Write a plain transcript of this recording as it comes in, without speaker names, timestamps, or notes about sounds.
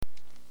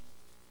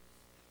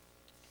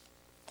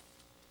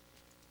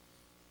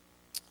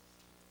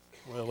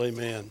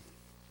Amen.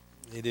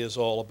 It is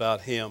all about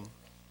Him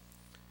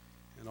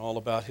and all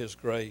about His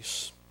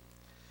grace,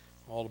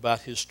 all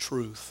about His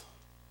truth,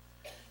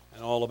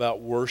 and all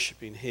about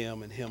worshiping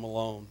Him and Him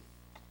alone.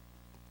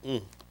 I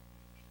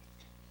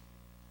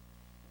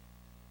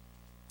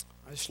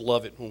just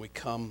love it when we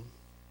come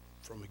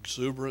from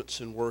exuberance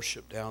in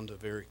worship down to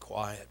very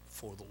quiet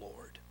before the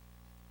Lord.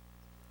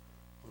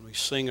 When we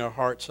sing our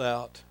hearts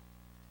out,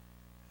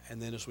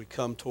 and then as we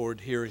come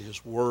toward hearing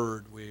His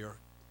Word, we are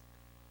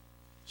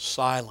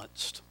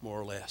silenced, more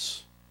or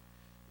less,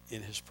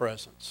 in His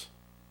presence.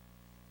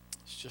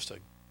 It's just a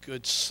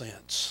good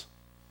sense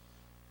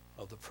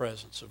of the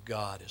presence of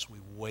God as we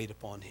wait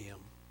upon Him.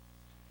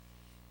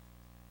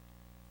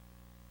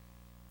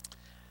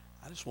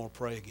 I just want to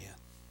pray again.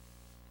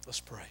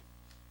 Let's pray.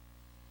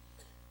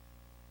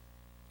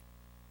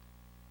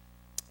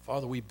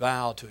 Father, we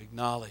bow to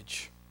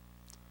acknowledge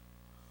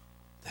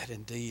that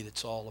indeed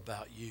it's all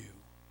about You.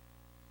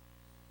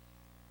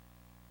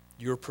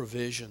 Your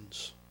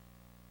provisions,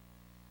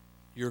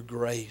 Your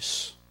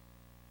grace,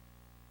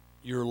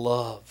 Your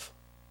love,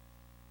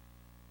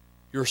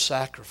 Your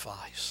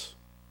sacrifice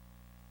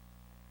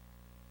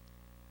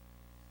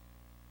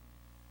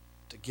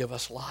to give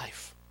us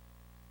life,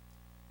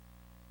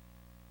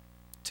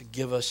 to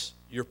give us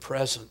Your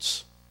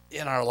presence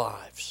in our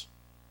lives.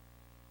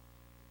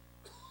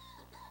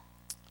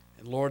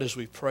 And Lord, as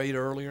we prayed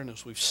earlier and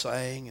as we've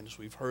sang and as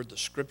we've heard the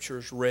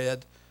scriptures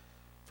read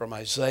from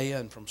Isaiah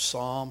and from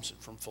Psalms and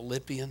from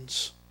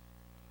Philippians,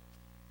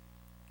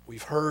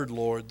 we've heard,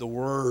 Lord, the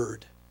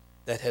word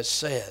that has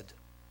said,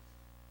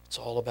 it's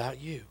all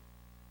about You.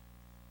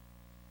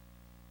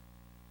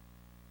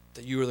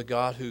 That You are the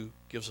God who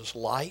gives us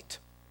light.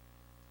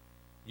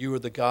 You are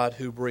the God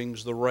who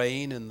brings the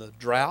rain and the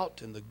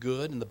drought and the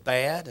good and the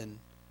bad. And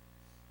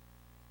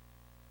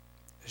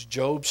as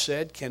Job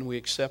said, can we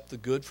accept the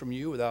good from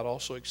You without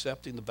also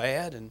accepting the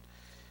bad? And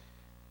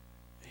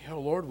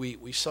Lord,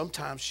 we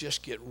sometimes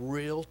just get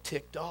real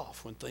ticked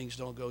off when things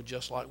don't go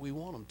just like we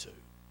want them to.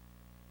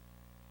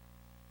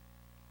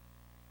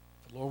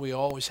 But Lord, we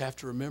always have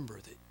to remember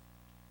that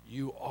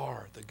You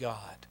are the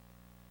God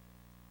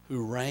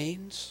who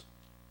reigns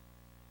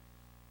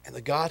and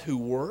the God who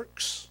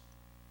works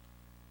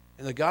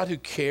and the God who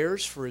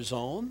cares for His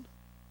own.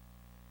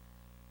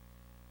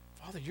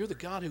 Father, You're the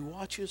God who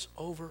watches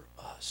over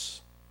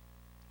us,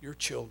 Your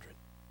children,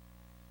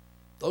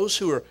 those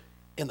who are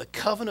in the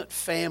covenant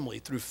family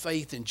through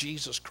faith in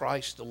Jesus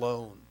Christ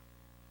alone.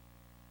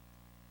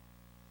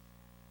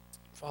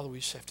 Father, we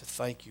just have to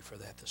thank You for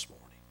that this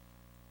morning.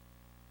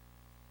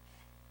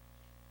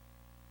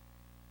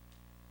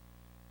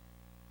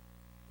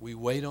 We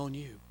wait on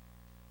You.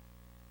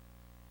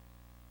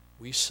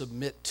 We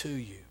submit to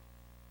You.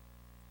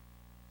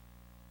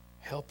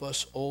 Help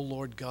us, O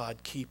Lord God,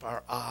 keep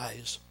our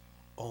eyes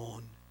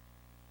on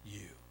You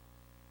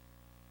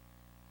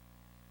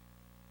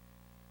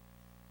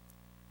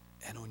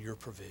and on Your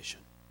provision.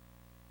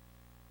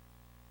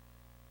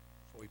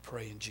 We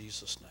pray in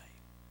Jesus' name.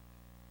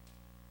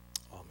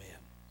 Amen.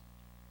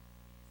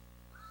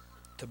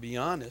 To be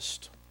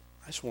honest,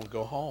 I just want to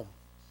go home.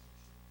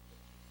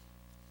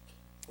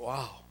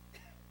 Wow.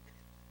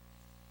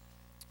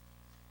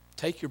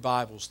 Take your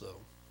Bibles, though,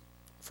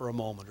 for a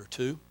moment or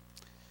two,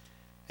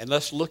 and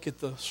let's look at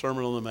the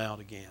Sermon on the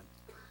Mount again.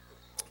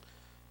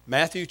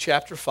 Matthew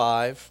chapter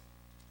 5,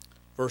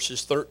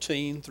 verses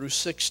 13 through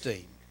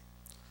 16.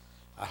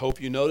 I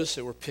hope you notice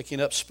that we're picking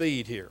up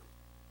speed here.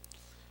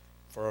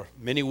 For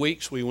many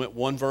weeks we went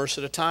one verse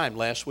at a time.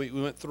 Last week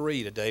we went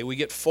 3. Today we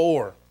get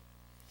 4.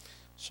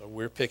 So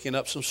we're picking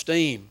up some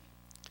steam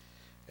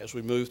as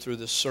we move through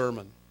this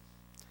sermon.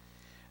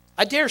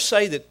 I dare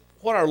say that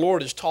what our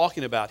Lord is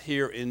talking about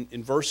here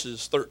in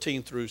verses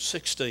 13 through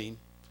 16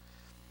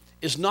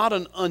 is not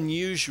an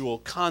unusual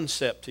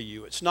concept to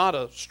you. It's not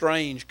a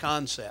strange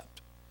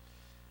concept.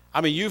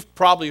 I mean, you've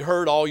probably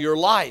heard all your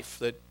life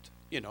that,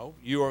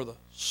 you are the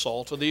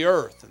salt of the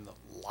earth and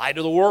the light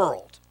of the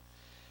world.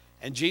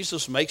 And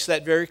Jesus makes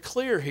that very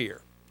clear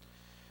here.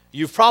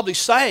 You've probably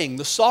sang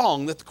the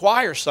song that the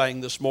choir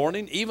sang this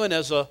morning, even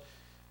as I'll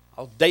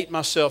date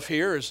myself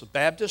here as a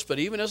Baptist, but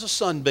even as a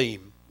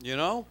sunbeam,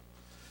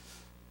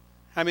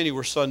 How many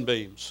were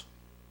sunbeams?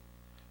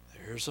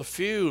 There's a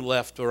few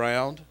left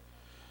around.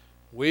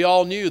 We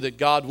all knew that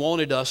God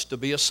wanted us to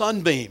be a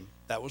sunbeam.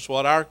 That was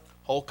what our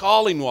whole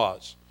calling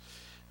was.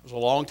 It was a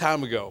long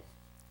time ago.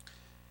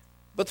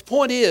 But the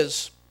point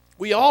is,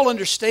 we all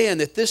understand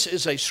that this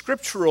is a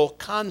scriptural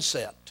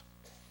concept.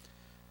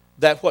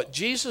 That what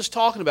Jesus is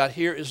talking about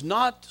here is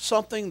not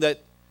something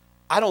that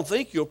I don't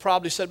think you'll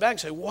probably sit back and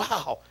say,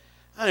 wow,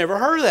 I never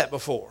heard of that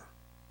before.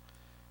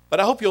 But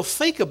I hope you'll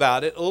think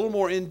about it a little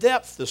more in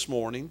depth this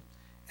morning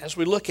as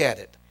we look at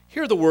it.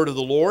 Hear the word of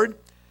the Lord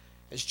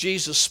as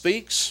Jesus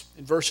speaks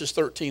in verses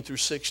 13 through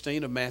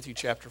 16 of Matthew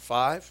chapter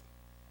 5.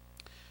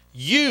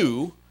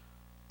 You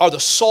are the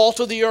salt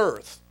of the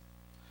earth.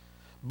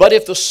 But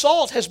if the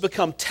salt has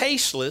become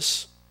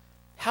tasteless,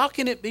 how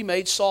can it be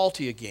made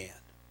salty again?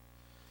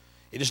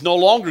 It is no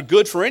longer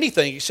good for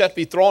anything except to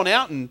be thrown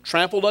out and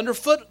trampled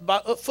underfoot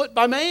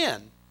by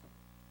man.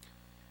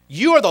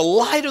 You are the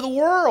light of the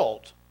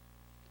world.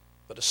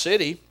 But a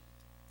city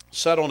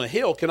set on a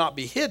hill cannot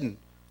be hidden.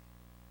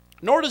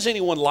 Nor does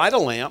anyone light a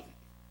lamp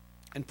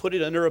and put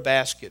it under a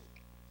basket,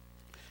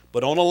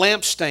 but on a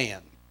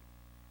lampstand.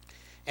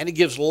 And it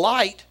gives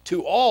light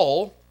to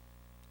all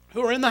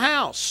who are in the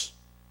house.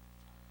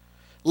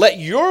 Let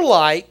your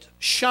light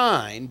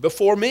shine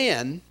before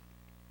men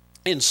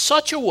in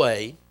such a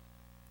way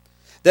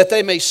that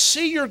they may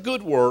see your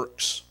good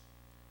works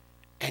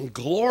and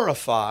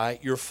glorify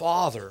your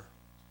Father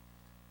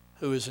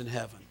who is in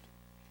heaven.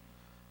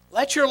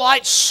 Let your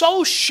light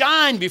so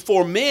shine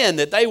before men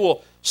that they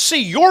will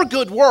see your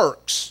good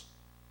works,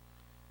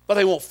 but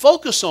they won't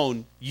focus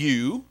on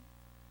you.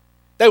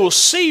 They will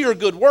see your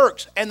good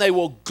works and they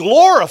will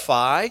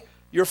glorify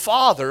your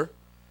Father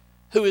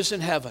who is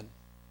in heaven.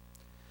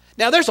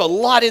 Now, there's a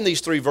lot in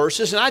these 3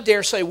 verses, and I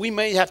dare say we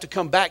may have to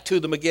come back to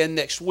them again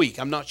next week.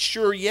 I'm not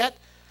sure yet.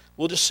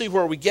 We'll just see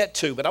where we get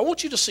to. But I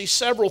want you to see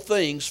several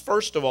things,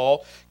 first of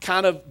all,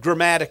 kind of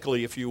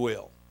grammatically, if you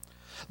will.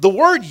 The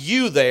word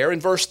you there in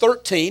verse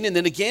 13 and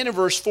then again in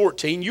verse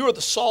 14, you are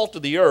the salt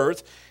of the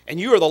earth and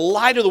you are the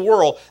light of the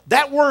world.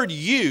 That word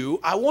you,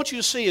 I want you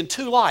to see in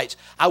 2 lights.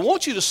 I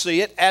want you to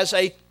see it as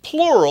a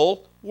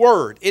plural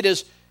word. It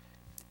is,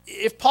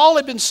 if Paul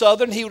had been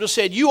Southern, he would have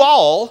said you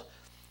all,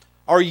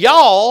 or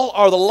y'all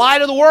are the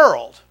light of the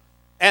world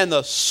and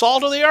the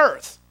salt of the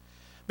earth.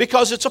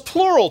 Because it's a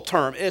plural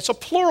term. It's a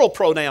plural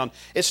pronoun.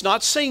 It's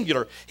not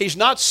singular. He's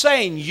not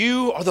saying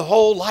you are the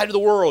whole light of the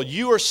world.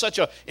 You are such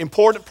an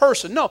important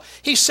person. No,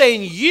 he's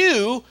saying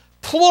you,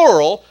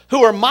 plural,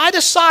 who are my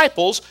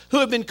disciples, who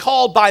have been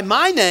called by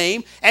my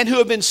name and who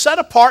have been set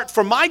apart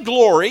for my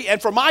glory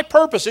and for my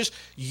purposes.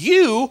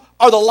 You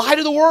are the light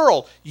of the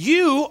world.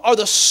 You are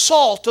the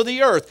salt of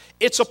the earth.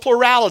 It's a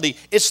plurality.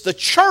 It's the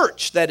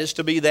church that is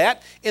to be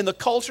that in the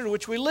culture in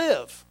which we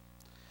live.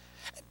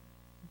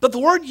 But the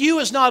word you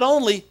is not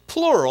only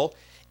plural,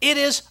 it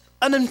is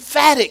an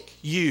emphatic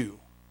you.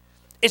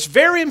 It's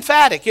very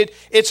emphatic.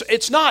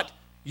 It's not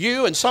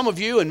you and some of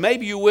you and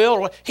maybe you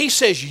will. He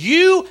says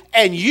you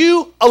and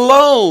you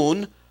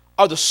alone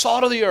are the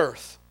salt of the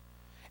earth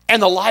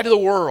and the light of the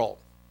world.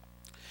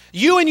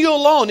 You and you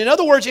alone. In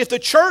other words, if the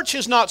church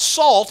is not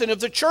salt and if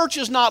the church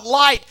is not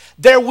light,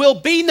 there will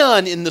be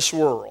none in this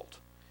world.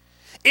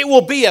 It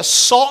will be a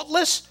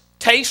saltless,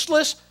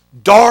 tasteless,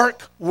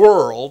 dark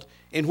world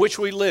in which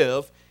we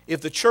live if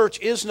the church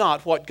is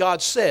not what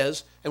God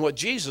says and what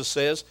Jesus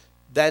says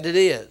that it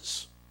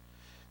is.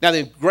 Now,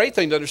 the great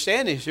thing to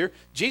understand is here,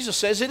 Jesus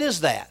says it is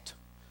that.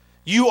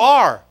 You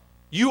are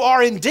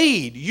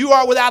indeed, you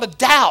are without a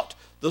doubt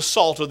the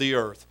salt of the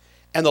earth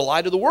and the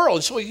light of the world.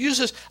 And so he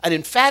uses an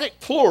emphatic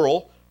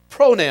plural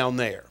pronoun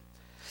there.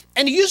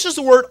 And he uses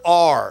the word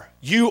are.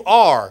 You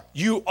are.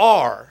 You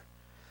are.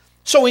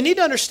 So we need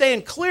to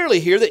understand clearly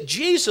here that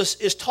Jesus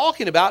is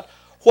talking about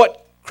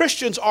what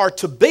Christians are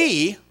to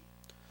be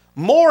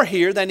more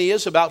here than he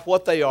is about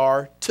what they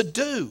are to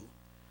do.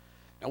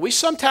 Now, we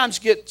sometimes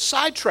get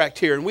sidetracked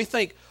here and we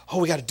think, oh,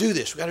 we got to do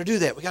this, we got to do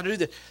that, we got to do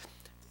that.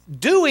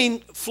 Doing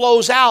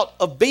flows out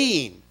of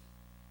being.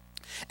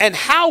 And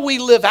how we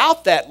live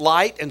out that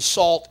light and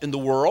salt in the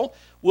world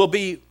will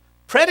be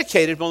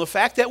predicated on the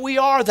fact that we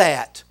are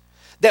that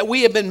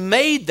we have been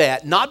made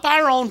that, not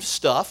by our own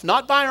stuff,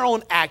 not by our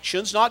own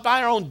actions, not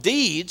by our own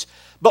deeds,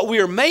 but we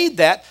are made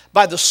that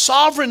by the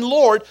sovereign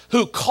Lord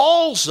who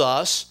calls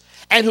us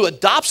and who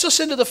adopts us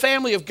into the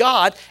family of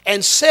God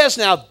and says,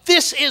 now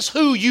this is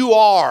who you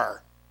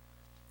are.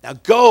 Now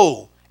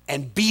go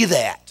and be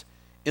that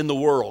in the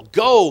world.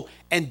 Go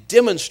and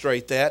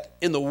demonstrate that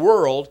in the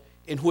world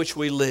in which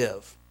we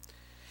live.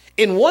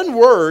 In one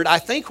word, I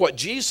think what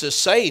Jesus is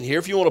saying here,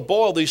 if you want to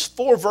boil these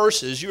 4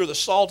 verses, you're the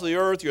salt of the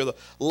earth, you're the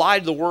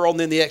light of the world, and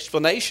then the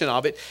explanation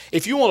of it,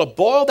 if you want to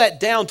boil that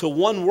down to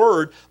one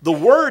word, the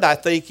word I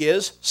think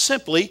is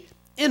simply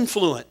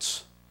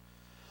influence.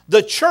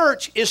 The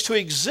church is to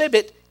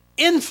exhibit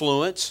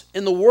influence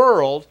in the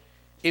world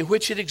in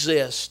which it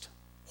exists.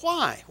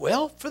 Why?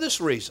 Well, for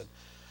this reason.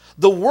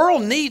 The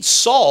world needs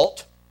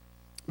salt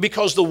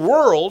because the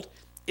world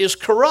is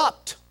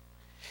corrupt.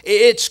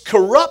 It's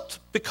corrupt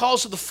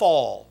because of the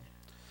fall.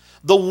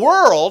 The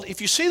world, if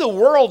you see the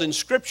world in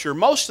Scripture,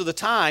 most of the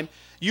time,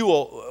 we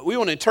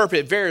want to interpret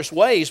it various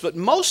ways, but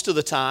most of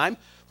the time,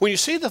 when you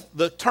see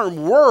the term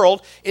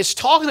world, it's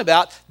talking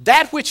about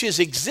that which is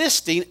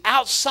existing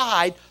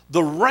outside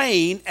the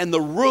reign and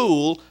the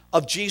rule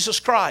of Jesus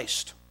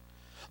Christ.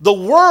 The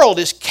world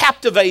is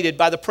captivated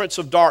by the prince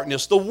of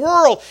darkness. The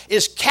world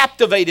is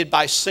captivated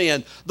by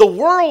sin. The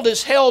world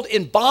is held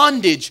in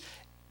bondage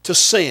to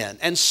sin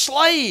and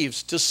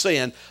slaves to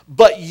sin.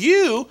 But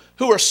you,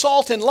 who are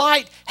salt and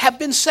light, have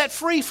been set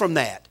free from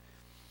that.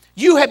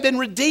 You have been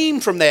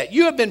redeemed from that.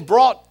 You have been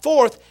brought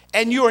forth,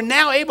 and you are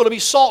now able to be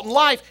salt and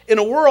light in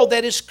a world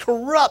that is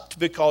corrupt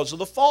because of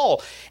the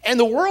fall. And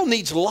the world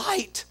needs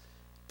light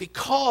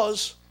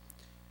because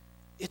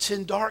it's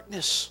in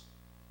darkness.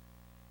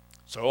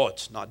 So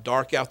it's not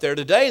dark out there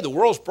today. The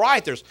world's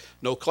bright. There's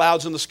no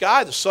clouds in the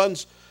sky. The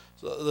sun's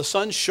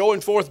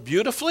showing forth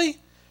beautifully.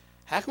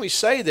 How can we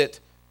say that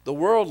the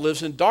world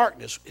lives in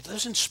darkness? It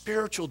lives in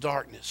spiritual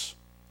darkness.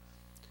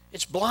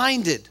 It's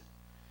blinded.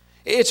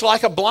 It's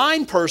like a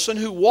blind person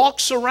who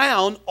walks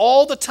around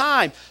all the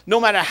time. No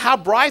matter how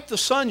bright the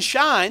sun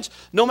shines,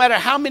 no matter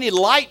how many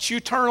lights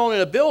you turn on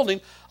in a building,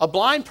 a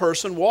blind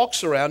person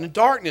walks around in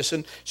darkness.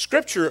 And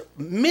Scripture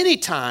many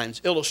times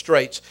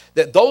illustrates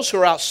that those who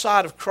are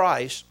outside of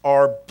Christ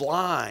are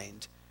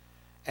blind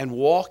and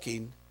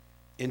walking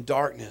in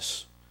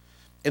darkness.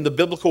 In the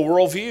biblical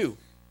worldview,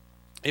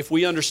 if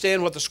we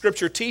understand what the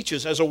Scripture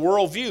teaches as a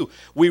worldview,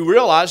 we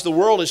realize the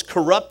world is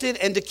corrupted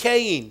and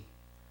decaying.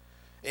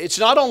 It's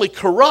not only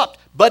corrupt,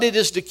 but it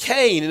is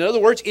decaying. In other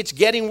words, it's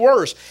getting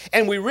worse.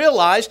 And we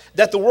realize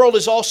that the world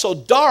is also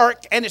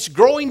dark and it's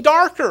growing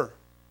darker.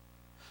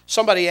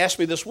 Somebody asked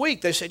me this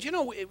week, they said,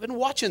 we've been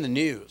watching the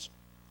news.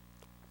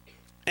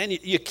 And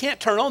you can't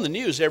turn on the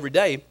news every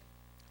day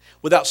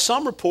without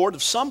some report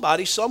of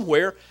somebody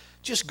somewhere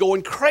just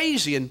going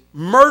crazy and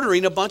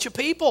murdering a bunch of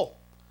people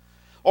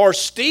or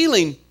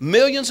stealing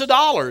millions of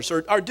dollars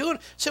or doing.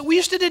 So we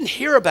used to didn't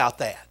hear about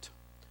that.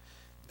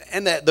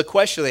 And the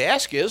question they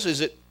ask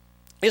is it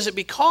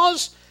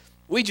because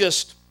we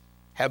just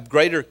have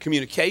greater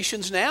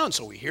communications now and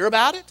so we hear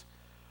about it?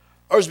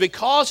 Or is it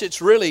because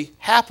it's really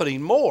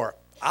happening more?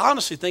 I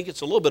honestly think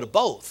it's a little bit of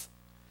both.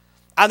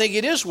 I think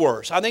it is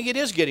worse. I think it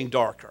is getting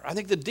darker. I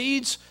think the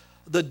deeds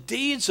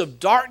of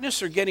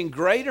darkness are getting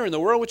greater in the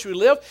world in which we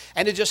live,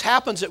 and it just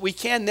happens that we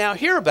can now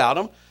hear about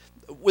them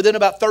within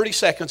about 30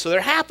 seconds. So they're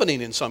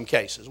happening in some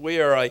cases.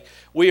 We are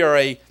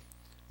a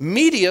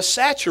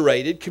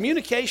media-saturated,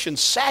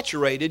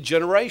 communication-saturated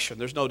generation.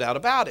 There's no doubt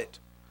about it.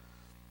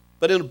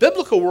 But in a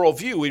biblical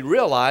worldview, we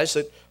realize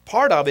that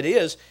part of it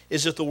is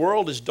that the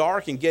world is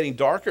dark and getting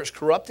darker, it's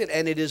corrupted,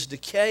 and it is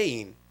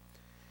decaying.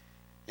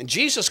 And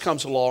Jesus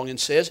comes along and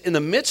says, in the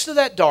midst of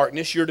that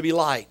darkness, you're to be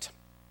light.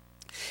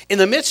 In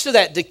the midst of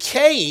that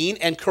decaying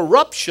and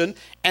corruption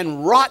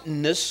and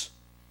rottenness,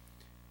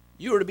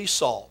 you are to be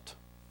salt.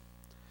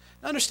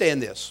 Now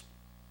understand this.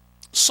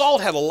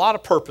 Salt had a lot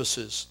of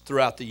purposes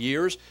throughout the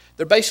years.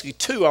 There are basically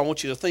two I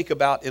want you to think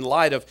about in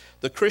light of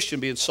the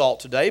Christian being salt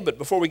today. But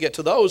before we get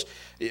to those,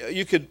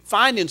 you could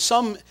find in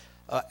some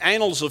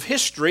annals of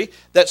history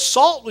that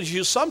salt was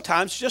used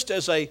sometimes just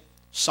as a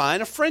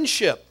sign of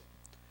friendship.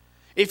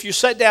 If you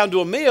sat down to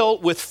a meal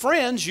with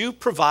friends, you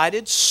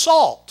provided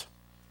salt.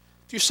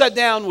 If you sat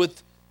down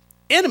with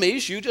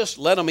enemies, you just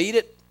let them eat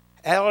it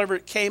however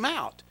it came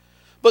out.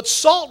 But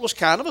salt was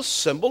kind of a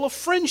symbol of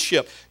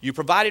friendship. You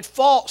provided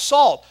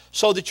salt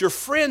so that your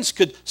friends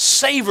could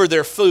savor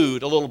their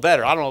food a little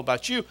better. I don't know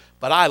about you,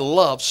 but I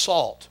love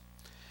salt.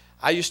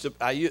 I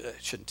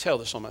shouldn't tell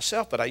this on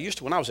myself, but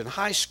when I was in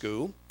high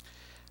school,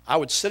 I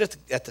would sit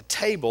at the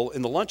table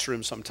in the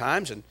lunchroom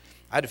sometimes, and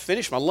I had to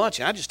finish my lunch,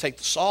 and I'd just take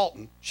the salt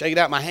and shake it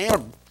out in my hand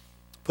and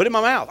put it in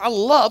my mouth. I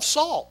love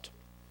salt.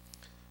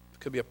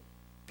 It could be a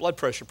blood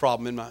pressure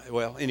problem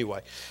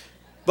anyway.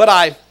 But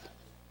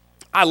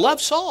I love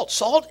salt.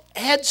 Salt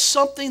adds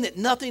something that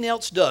nothing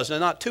else does. Now,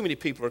 not too many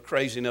people are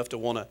crazy enough to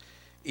want to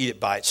eat it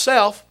by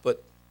itself,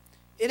 but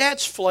it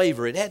adds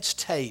flavor. It adds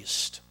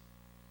taste.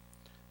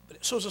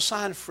 So it's a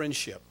sign of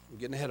friendship. I'm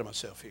getting ahead of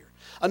myself here.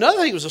 Another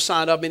thing it was a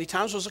sign of many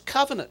times was a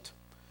covenant.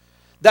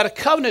 That a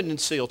covenant and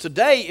seal.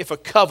 Today, if a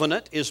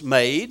covenant is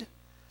made,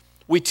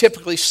 we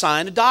typically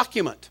sign a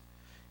document.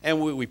 And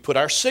we put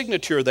our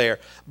signature there.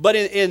 But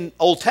in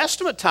Old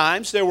Testament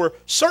times, there were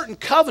certain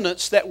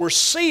covenants that were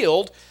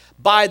sealed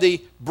by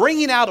the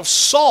bringing out of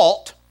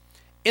salt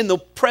in the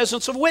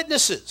presence of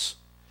witnesses.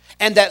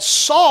 And that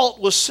salt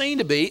was seen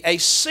to be a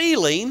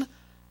sealing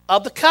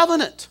of the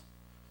covenant.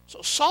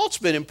 So salt's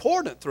been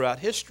important throughout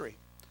history.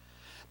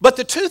 But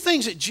the two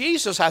things that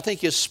Jesus, I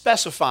think, is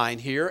specifying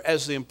here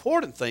as the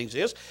important things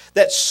is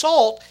that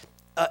salt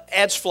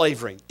adds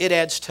flavoring. It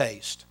adds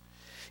taste.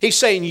 He's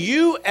saying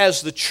you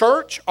as the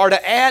church are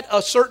to add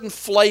a certain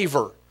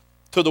flavor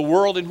to the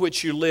world in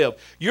which you live.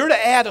 You're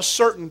to add a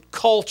certain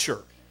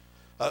culture,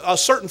 a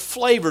certain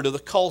flavor to the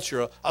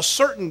culture, a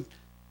certain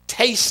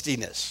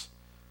tastiness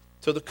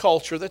to the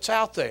culture that's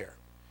out there.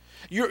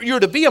 You're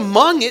to be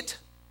among it.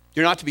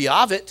 You're not to be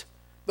of it,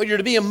 but you're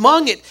to be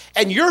among it.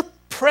 And your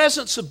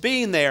presence of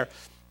being there,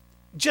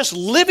 just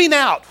living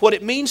out what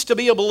it means to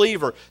be a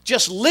believer,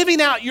 just living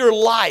out your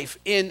life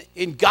in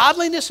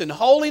godliness and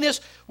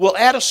holiness will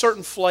add a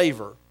certain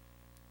flavor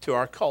to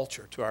our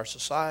culture, to our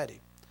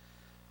society.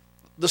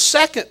 The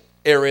second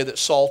area that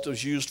salt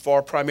was used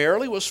for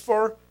primarily was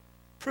for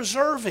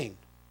preserving.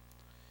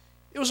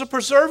 It was a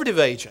preservative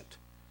agent.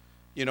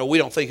 We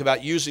don't think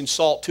about using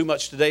salt too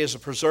much today as a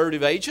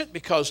preservative agent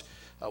because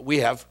we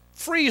have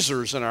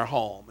freezers in our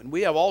home and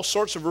we have all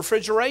sorts of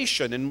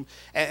refrigeration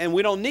and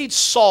we don't need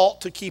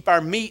salt to keep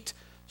our meat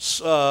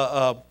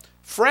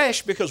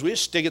fresh because we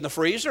just stick it in the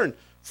freezer and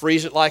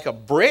freeze it like a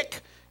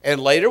brick,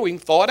 and later we can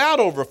thaw it out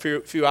over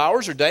a few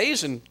hours or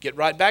days and get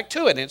right back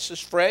to it, and it's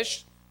as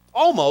fresh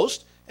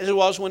almost as it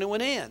was when it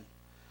went in.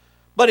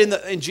 But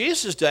in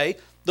Jesus' day,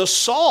 the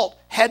salt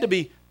had to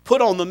be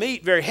put on the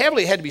meat very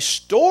heavily. It had to be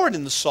stored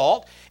in the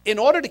salt in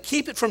order to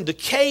keep it from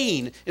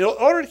decaying, in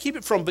order to keep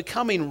it from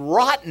becoming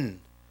rotten.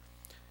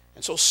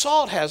 And so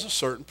salt has a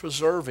certain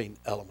preserving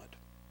element.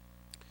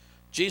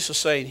 Jesus is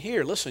saying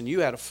here, listen,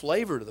 you add a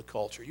flavor to the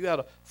culture. You add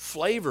a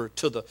flavor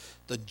to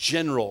the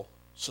general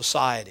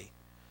society.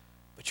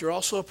 But you're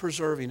also a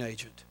preserving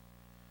agent.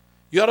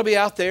 You ought to be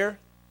out there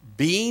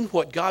being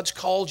what God's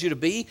called you to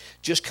be,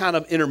 just kind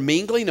of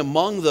intermingling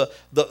among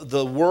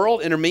the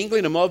world,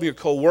 intermingling among your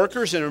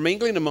co-workers,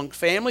 intermingling among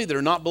family that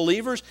are not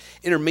believers,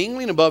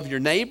 intermingling above your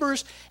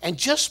neighbors, and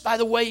just by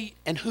the way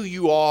and who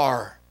you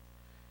are,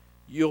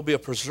 you'll be a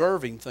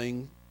preserving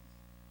thing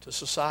to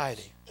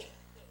society.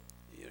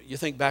 You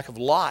think back of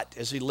Lot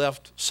as he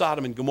left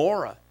Sodom and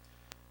Gomorrah,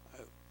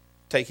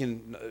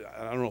 taking,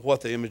 I don't know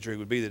what the imagery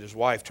would be that his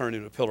wife turned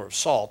into a pillar of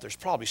salt. There's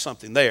probably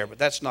something there, but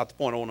that's not the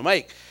point I want to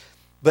make.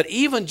 But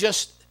even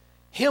just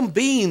him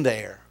being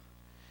there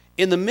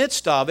in the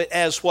midst of it,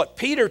 as what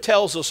Peter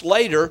tells us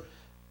later,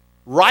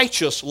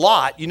 righteous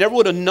Lot, you never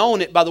would have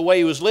known it by the way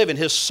he was living.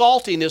 His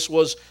saltiness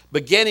was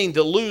beginning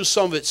to lose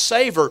some of its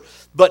savor,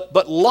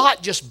 but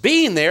Lot just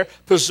being there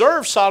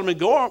preserved Sodom and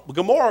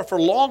Gomorrah for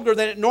longer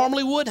than it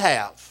normally would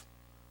have.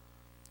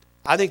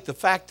 I think the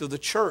fact of the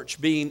church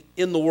being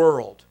in the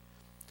world,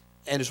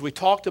 and as we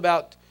talked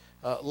about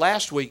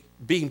last week,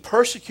 being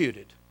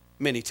persecuted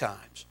many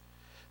times,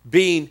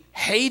 being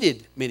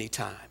hated many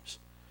times.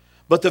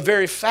 But the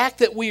very fact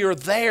that we are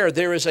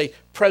there is a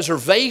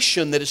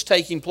preservation that is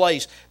taking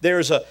place.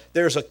 There's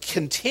a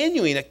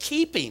continuing, a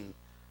keeping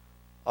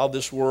of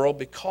this world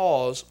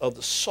because of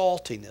the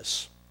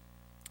saltiness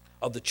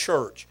of the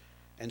church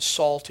and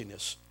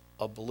saltiness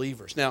of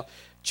believers. Now,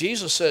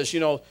 Jesus says,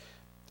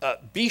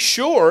 be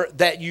sure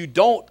that you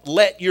don't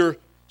let your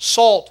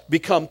salt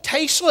become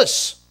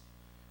tasteless.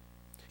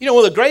 One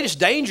of the greatest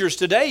dangers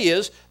today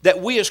is that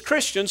we as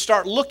Christians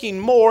start looking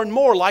more and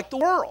more like the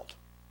world.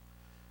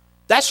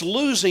 That's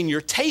losing your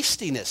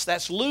tastiness.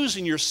 That's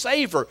losing your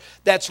savor.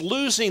 That's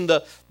losing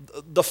the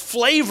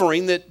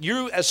flavoring that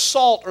you as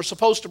salt are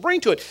supposed to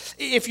bring to it.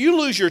 If you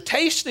lose your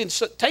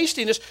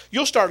tastiness,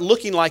 you'll start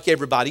looking like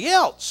everybody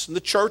else. And the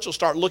church will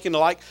start looking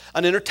like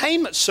an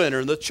entertainment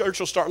center. And the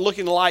church will start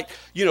looking like,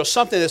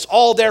 something that's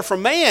all there for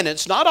man.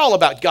 It's not all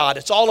about God.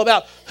 It's all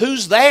about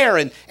who's there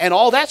and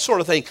all that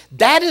sort of thing.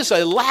 That is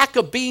a lack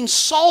of being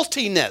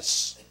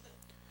saltiness.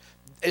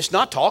 It's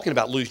not talking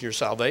about losing your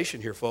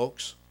salvation here,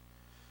 folks.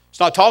 It's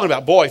not talking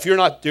about, boy, if you're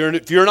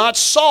not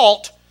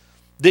salt,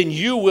 then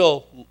you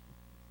will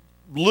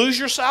lose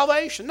your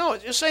salvation. No,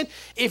 it's just saying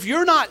if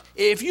you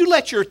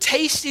let your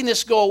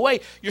tastiness go away,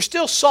 you're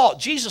still salt.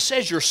 Jesus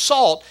says you're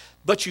salt,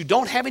 but you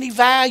don't have any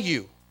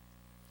value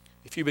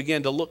if you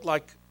begin to look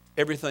like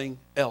everything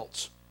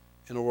else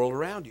in the world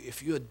around you.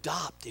 If you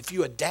adapt, if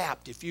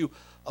you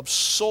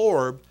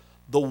absorb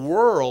the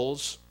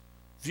world's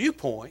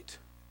viewpoint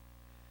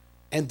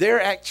and their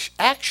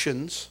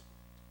actions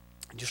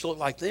and just look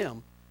like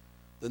them,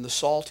 then the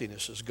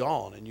saltiness is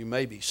gone, and you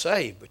may be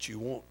saved, but you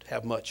won't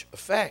have much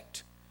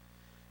effect.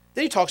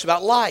 Then he talks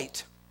about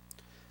light.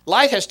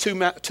 Light has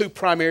two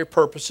primary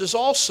purposes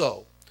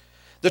also.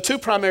 The two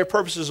primary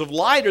purposes of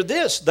light are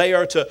this.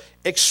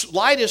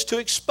 Light is to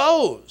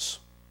expose.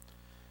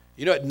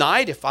 At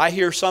night, if I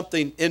hear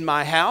something in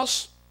my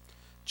house,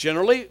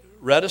 generally,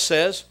 Retta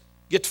says,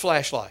 get the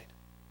flashlight.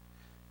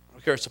 I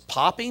don't care if it's a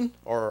popping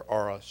or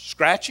a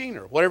scratching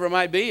or whatever it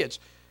might be, it's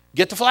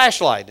get the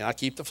flashlight. And I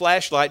keep the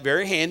flashlight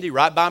very handy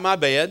right by my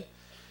bed.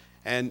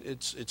 And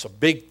it's a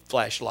big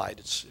flashlight.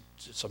 It's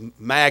a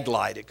mag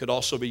light. It could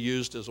also be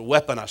used as a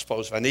weapon, I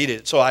suppose, if I needed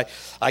it. So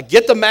I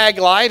get the mag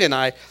light and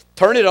I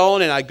turn it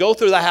on and I go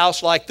through the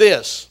house like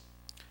this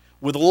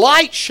with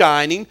light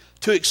shining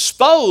to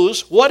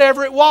expose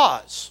whatever it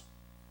was.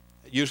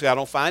 Usually I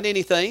don't find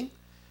anything.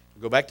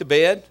 I go back to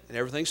bed and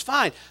everything's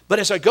fine. But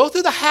as I go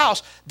through the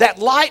house, that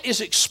light is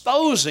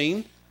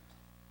exposing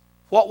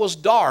what was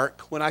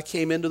dark when I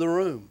came into the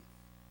room.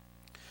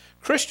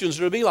 Christians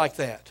are to be like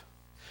that.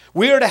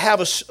 We are to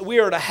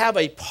have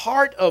a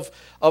part of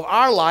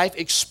our life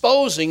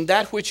exposing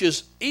that which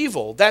is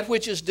evil, that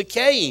which is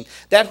decaying,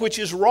 that which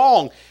is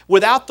wrong.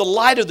 Without the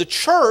light of the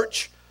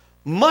church,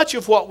 much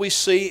of what we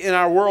see in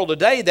our world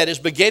today that is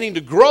beginning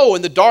to grow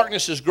and the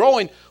darkness is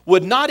growing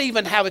would not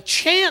even have a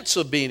chance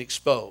of being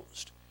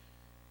exposed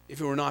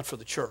if it were not for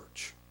the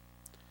church.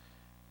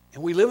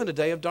 And we live in a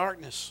day of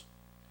darkness.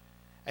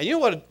 And you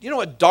know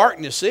what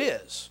darkness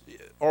is?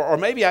 Or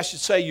maybe I should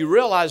say you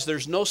realize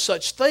there's no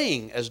such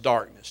thing as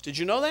darkness. Did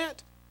you know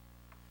that?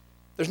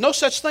 There's no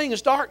such thing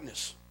as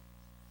darkness.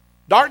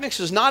 Darkness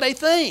is not a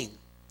thing.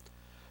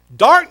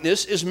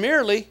 Darkness is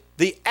merely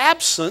the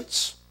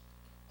absence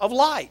of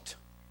light.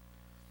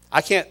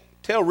 I can't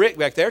tell Rick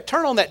back there,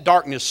 turn on that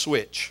darkness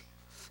switch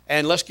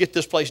and let's get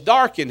this place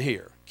dark in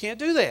here. Can't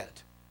do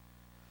that.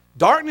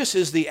 Darkness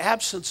is the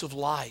absence of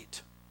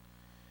light.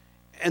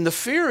 And the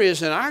fear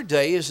is in our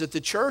day is that the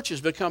church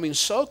is becoming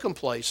so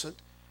complacent,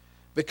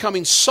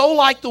 becoming so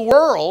like the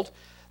world,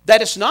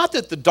 That it's not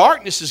that the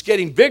darkness is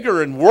getting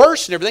bigger and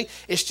worse and everything.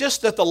 It's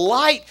just that the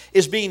light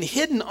is being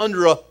hidden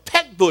under a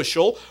peck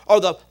bushel,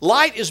 or the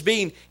light is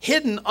being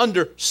hidden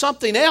under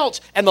something else,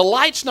 and the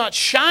light's not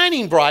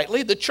shining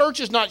brightly. The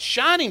church is not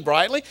shining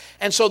brightly,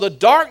 and so the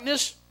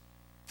darkness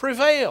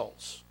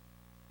prevails.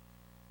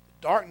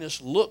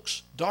 Darkness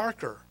looks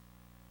darker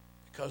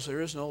because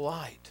there is no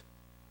light.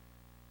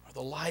 Or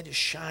the light is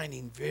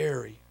shining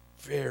very,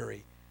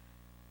 very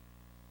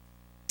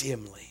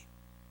dimly.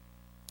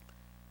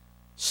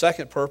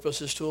 Second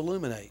purpose is to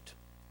illuminate.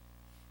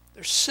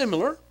 They're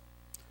similar,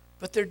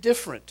 but they're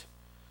different.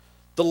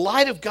 The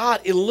light of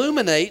God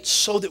illuminates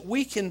so that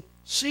we can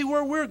see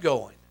where we're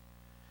going.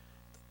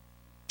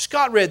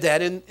 Scott read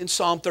that in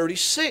Psalm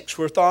 36,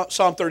 where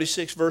Psalm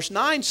 36 verse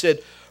 9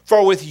 said,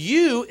 "For with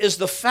you is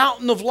the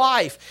fountain of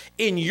life.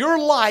 In your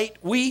light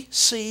we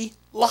see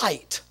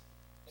light."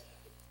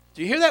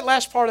 Do you hear that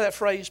last part of that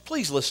phrase?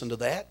 Please listen to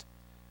that.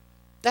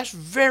 That's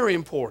very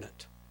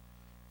important.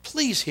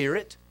 Please hear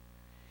it.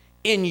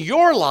 In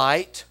your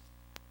light,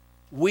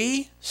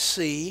 we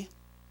see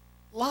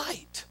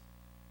light.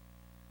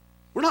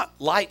 We're not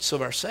lights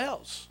of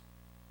ourselves.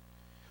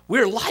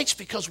 We're lights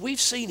because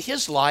we've seen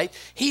His light.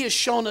 He has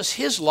shown us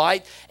His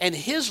light, and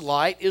His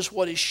light is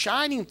what is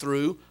shining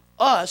through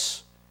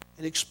us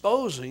and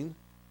exposing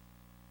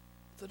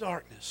the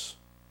darkness.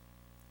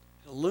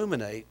 It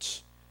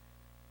illuminates.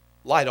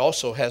 Light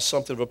also has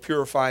something of a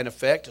purifying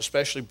effect,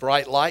 especially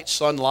bright light,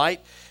 sunlight.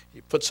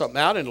 You put something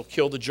out and it'll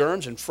kill the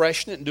germs and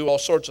freshen it and do all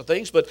sorts of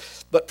things.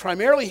 But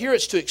primarily here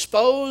it's to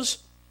expose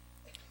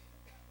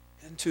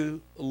and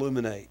to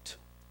illuminate.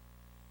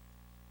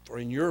 For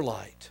in your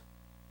light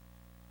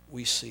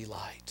we see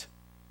light.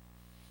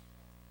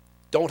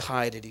 Don't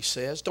hide it, he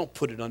says. Don't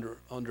put it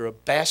under a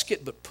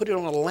basket, but put it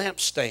on a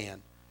lampstand.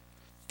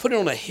 Put it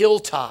on a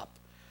hilltop.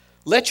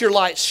 Let your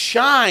light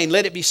shine.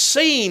 Let it be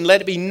seen. Let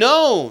it be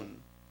known.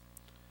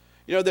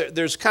 You know,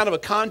 there's kind of a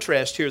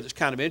contrast here that's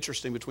kind of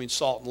interesting between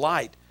salt and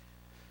light.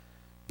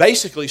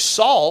 Basically,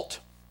 salt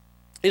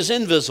is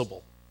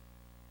invisible.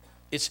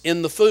 It's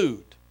in the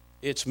food.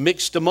 It's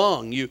mixed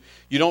among. You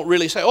don't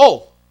really say,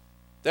 oh,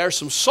 there's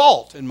some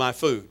salt in my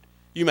food.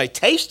 You may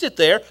taste it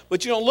there,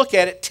 but you don't look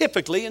at it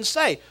typically and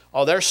say,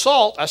 oh, there's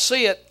salt. I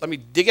see it. Let me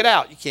dig it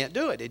out. You can't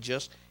do it. It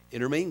just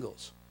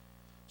intermingles.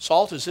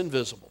 Salt is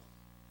invisible.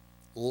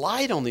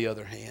 Light, on the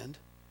other hand,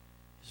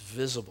 is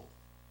visible.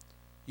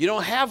 You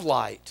don't have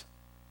light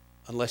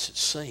unless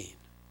it's seen.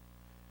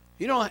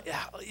 You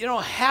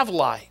don't have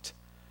light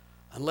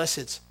unless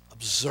it's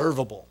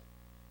observable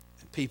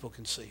and people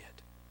can see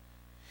it.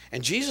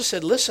 And Jesus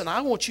said, listen,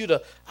 I want you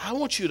to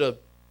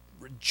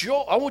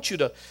rejoice. I want you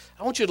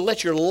to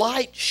let your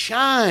light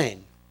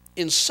shine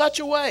in such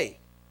a way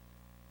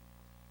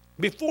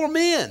before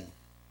men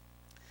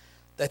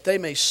that they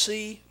may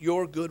see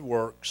your good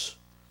works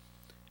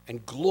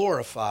and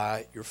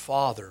glorify your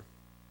Father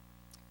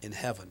in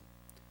heaven.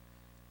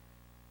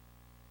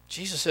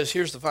 Jesus says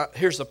here's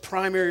the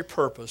primary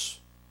purpose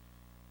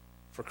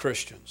for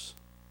Christians,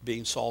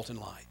 being salt and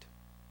light.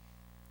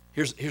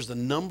 Here's the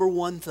number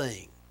one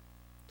thing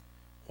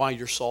why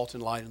you're salt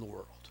and light in the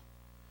world.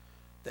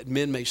 That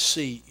men may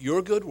see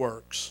your good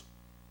works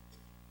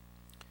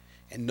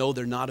and know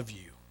they're not of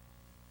you.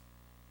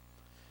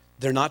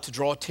 They're not to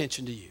draw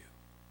attention to you.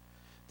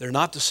 They're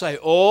not to say,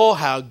 oh,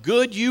 how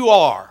good you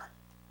are.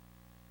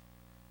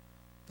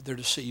 But they're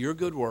to see your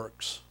good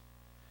works,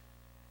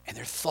 and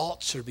their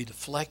thoughts are to be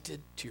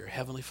deflected to your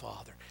Heavenly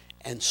Father,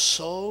 and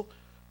so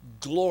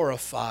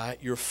glorify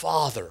your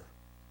Father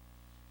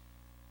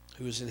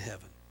who is in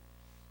heaven.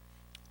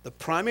 The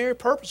primary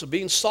purpose of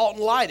being salt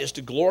and light is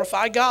to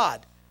glorify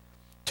God,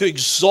 to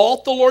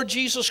exalt the Lord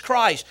Jesus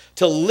Christ,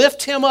 to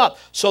lift Him up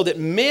so that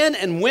men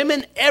and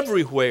women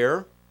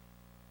everywhere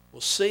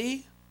will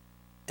see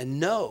and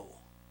know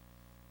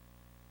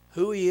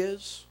who He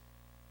is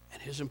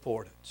and His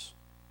importance.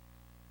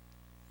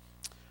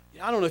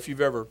 I don't know if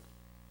you've ever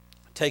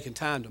taken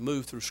time to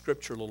move through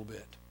Scripture a little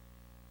bit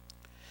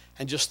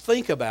and just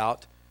think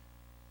about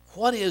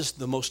what is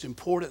the most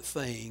important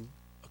thing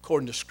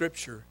according to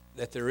Scripture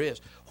that there is.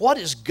 What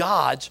is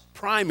God's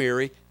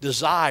primary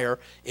desire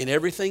in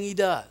everything He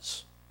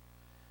does?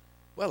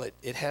 Well,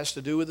 it has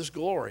to do with His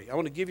glory. I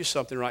want to give you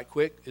something right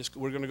quick.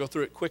 We're going to go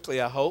through it quickly,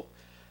 I hope.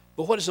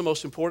 But what is the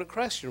most important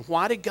question?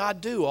 Why did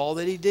God do all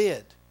that He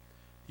did?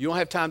 You don't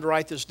have time to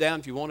write this down.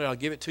 If you want it, I'll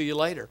give it to you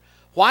later.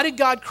 Why did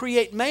God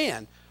create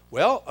man?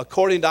 Well,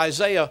 according to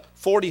Isaiah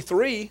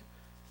 43,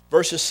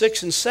 verses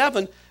 6 and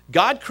 7,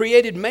 God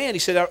created man. He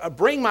said, I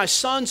bring my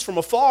sons from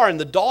afar and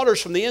the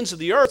daughters from the ends of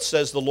the earth,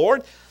 says the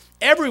Lord.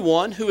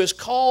 Everyone who is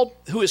called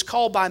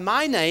by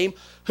my name,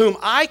 whom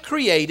I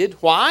created.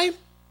 Why?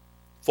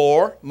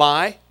 For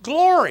my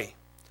glory.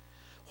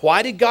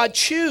 Why did God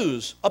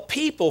choose a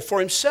people for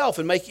Himself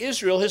and make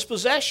Israel His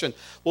possession?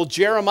 Well,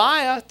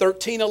 Jeremiah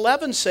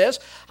 13:11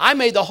 says, I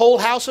made the whole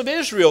house of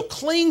Israel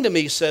cling to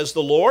me, says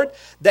the Lord,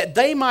 that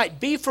they might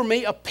be for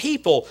me a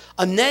people,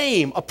 a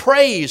name, a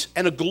praise,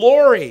 and a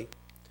glory.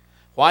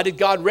 Why did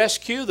God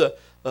rescue the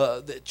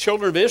the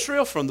children of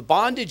Israel from the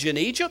bondage in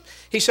Egypt.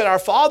 He said, our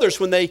fathers,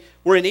 when they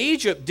were in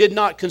Egypt, did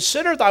not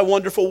consider thy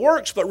wonderful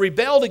works, but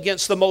rebelled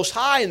against the Most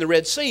High in the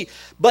Red Sea.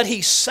 But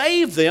he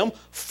saved them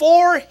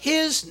for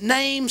his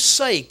name's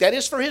sake, that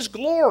is, for his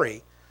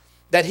glory,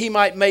 that he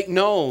might make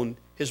known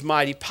his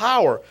mighty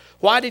power.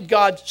 Why did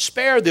God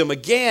spare them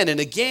again and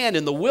again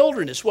in the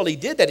wilderness? Well, he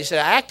did that. He said,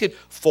 I acted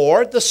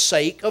for the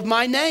sake of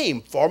my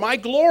name, for my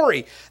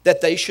glory,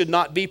 that they should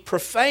not be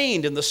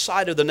profaned in the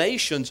sight of the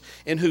nations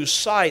in whose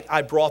sight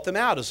I brought them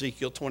out,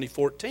 Ezekiel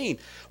 20:14.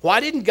 Why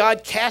didn't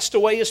God cast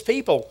away his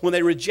people when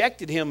they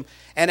rejected him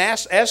and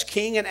asked as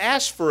king and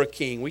asked for a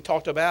king? We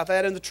talked about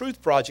that in the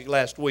Truth Project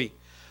last week.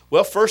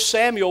 Well, 1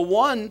 Samuel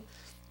 1,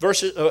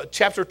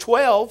 chapter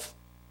 12,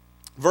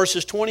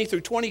 verses 20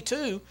 through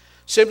 22,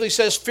 simply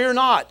says, fear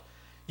not.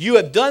 You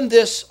have done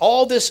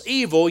all this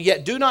evil,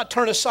 yet do not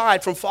turn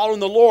aside from following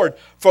the Lord.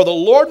 For the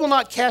Lord will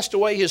not cast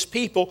away his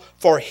people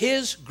for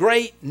his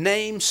great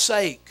name's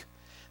sake.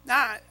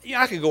 Now,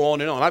 I could go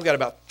on and on. I've got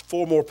about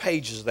 4 more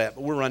pages of that,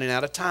 but we're running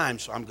out of time,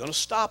 so I'm going to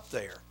stop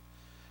there.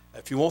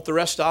 If you want the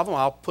rest of them,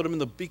 I'll put them in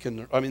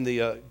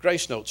the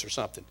grace notes or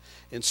something,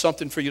 and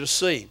something for you to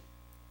see.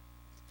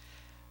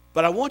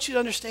 But I want you to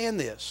understand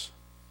this.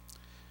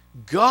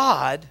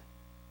 God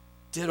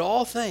did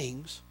all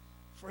things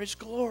for his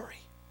glory.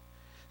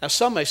 Now,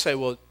 some may say,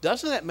 well,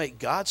 doesn't that make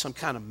God some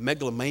kind of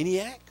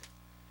megalomaniac?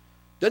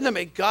 Doesn't that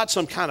make God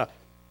some kind of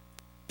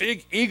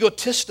big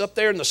egotist up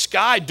there in the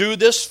sky, do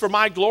this for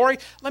my glory?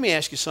 Let me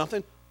ask you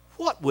something.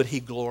 What would he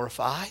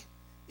glorify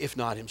if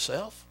not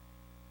himself?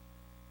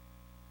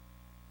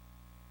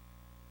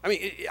 I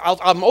mean,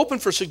 I'm open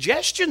for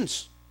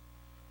suggestions.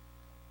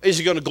 Is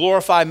he going to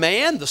glorify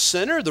man, the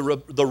sinner,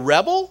 the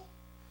rebel?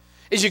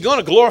 Is he going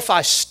to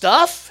glorify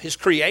stuff, his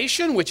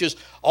creation, which is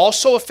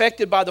also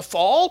affected by the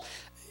fall?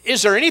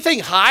 Is there anything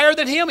higher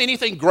than him,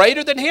 anything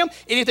greater than him,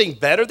 anything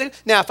better than him?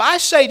 Now, if I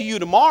say to you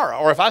tomorrow,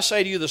 or if I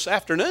say to you this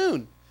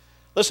afternoon,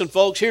 listen,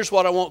 folks, here's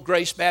what I want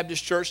Grace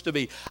Baptist Church to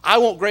be. I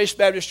want Grace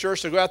Baptist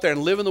Church to go out there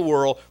and live in the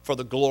world for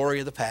the glory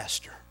of the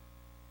pastor.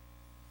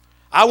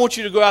 I want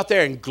you to go out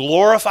there and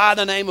glorify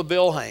the name of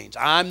Bill Haynes.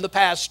 I'm the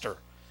pastor.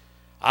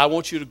 I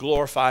want you to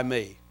glorify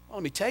me. Well,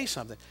 let me tell you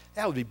something.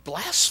 That would be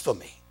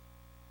blasphemy.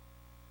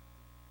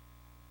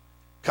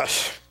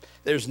 Because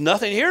there's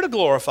nothing here to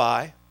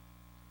glorify.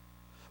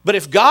 But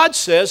if God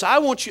says,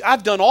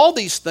 I've done all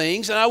these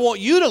things, and I want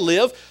you to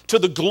live to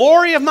the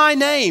glory of my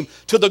name,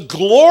 to the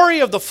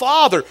glory of the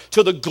Father,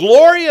 to the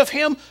glory of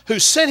him who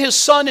sent his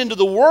Son into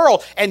the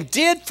world and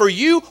did for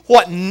you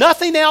what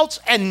nothing else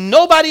and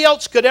nobody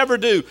else could ever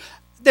do,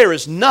 there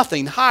is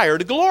nothing higher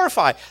to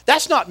glorify.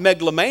 That's not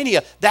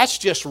megalomania. That's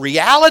just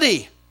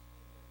reality.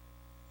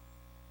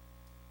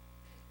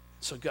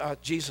 So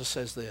Jesus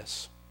says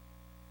this.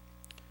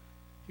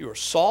 You are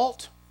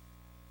salt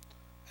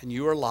and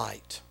you are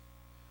light.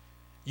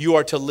 You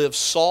are to live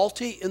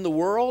salty in the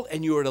world,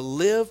 and you are to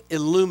live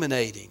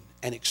illuminating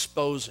and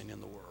exposing in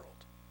the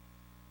world,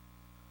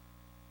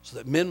 so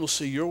that men will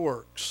see your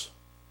works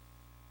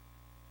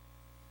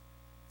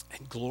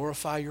and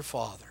glorify your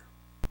Father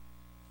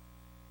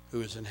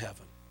who is in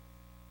heaven.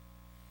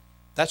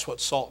 That's what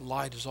salt and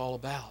light is all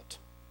about.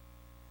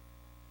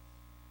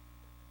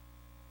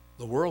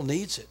 The world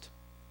needs it.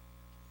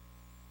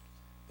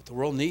 But the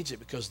world needs it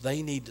because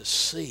they need to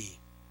see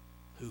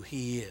who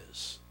he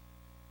is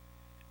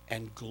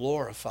and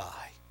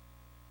glorify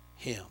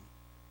him.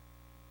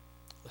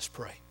 Let's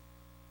pray.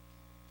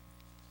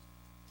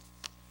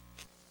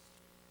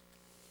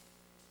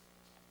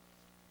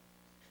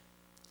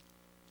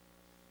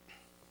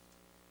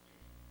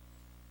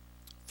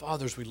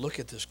 Father, as we look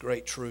at this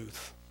great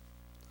truth,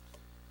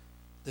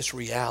 this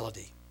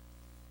reality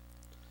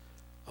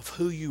of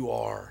who you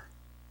are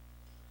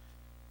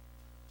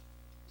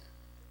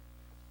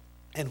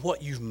and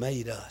what you've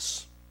made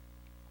us,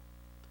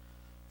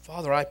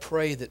 Father, I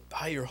pray that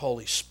by your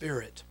Holy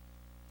Spirit,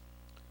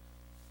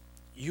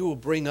 you will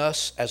bring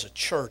us as a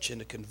church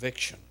into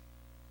conviction.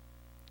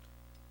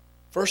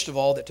 First of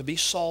all, that to be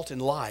salt and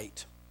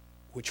light,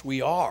 which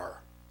we are,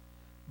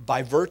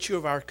 by virtue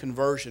of our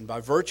conversion,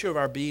 by virtue of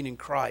our being in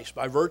Christ,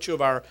 by virtue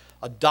of our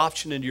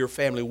adoption into your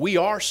family, we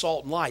are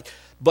salt and light.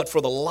 But for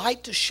the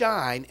light to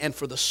shine and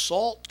for the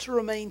salt to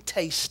remain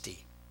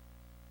tasty,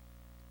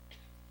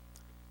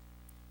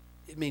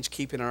 it means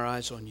keeping our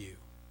eyes on you.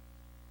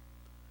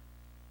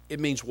 It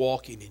means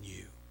walking in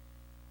you.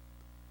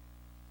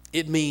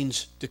 It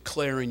means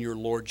declaring your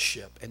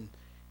lordship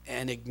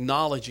and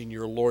acknowledging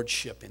your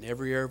lordship in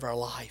every area of our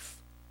life.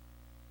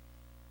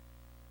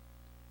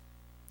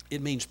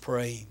 It means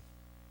praying.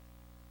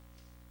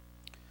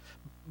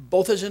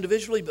 Both as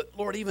individually, but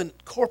Lord, even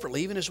corporately,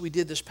 even as we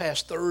did this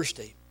past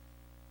Thursday.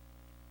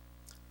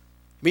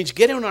 It means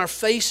getting on our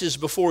faces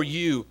before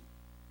you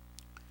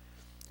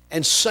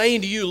and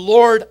saying to you,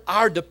 Lord,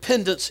 our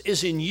dependence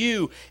is in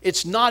you.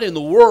 It's not in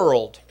the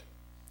world,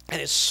 and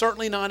it's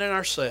certainly not in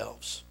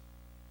ourselves.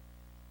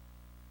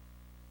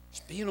 It's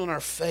being on our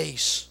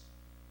face,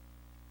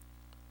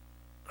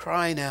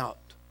 crying out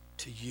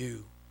to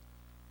you,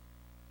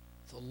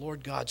 the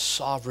Lord God,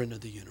 sovereign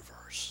of the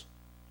universe.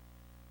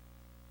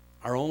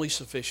 Our only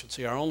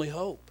sufficiency, our only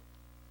hope,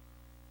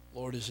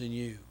 Lord, is in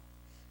you.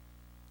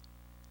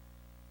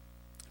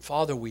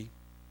 Father, we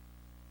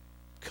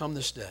come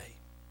this day.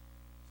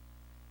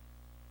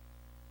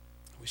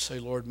 We say,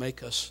 Lord,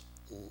 make us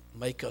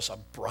a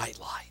bright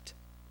light.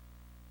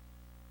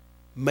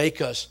 Make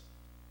us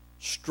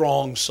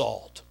strong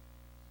salt.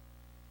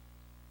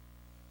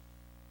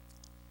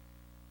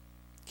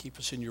 Keep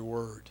us in your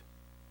word.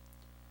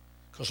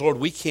 Because, Lord,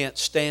 we can't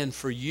stand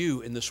for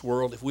you in this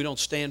world if we don't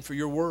stand for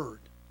your word.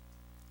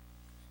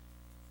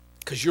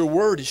 Because your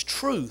word is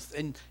truth,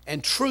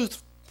 and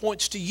truth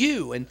points to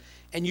you, and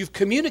you've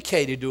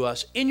communicated to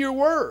us in your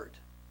word.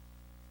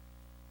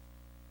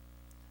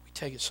 We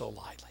take it so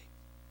lightly.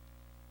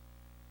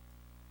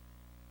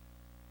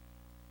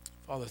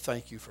 Father,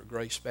 thank you for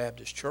Grace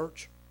Baptist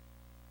Church.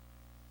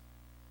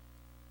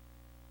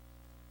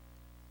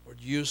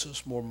 Lord, use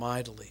us more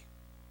mightily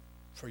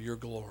for your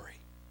glory,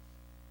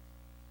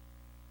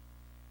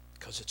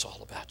 because it's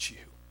all about you.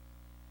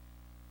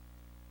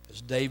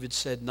 As David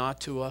said,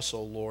 not to us,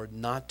 O Lord,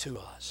 not to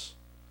us,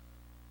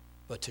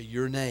 but to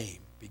your name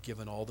be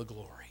given all the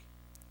glory.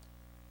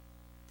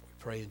 We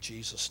pray in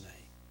Jesus' name.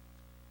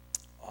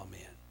 Amen.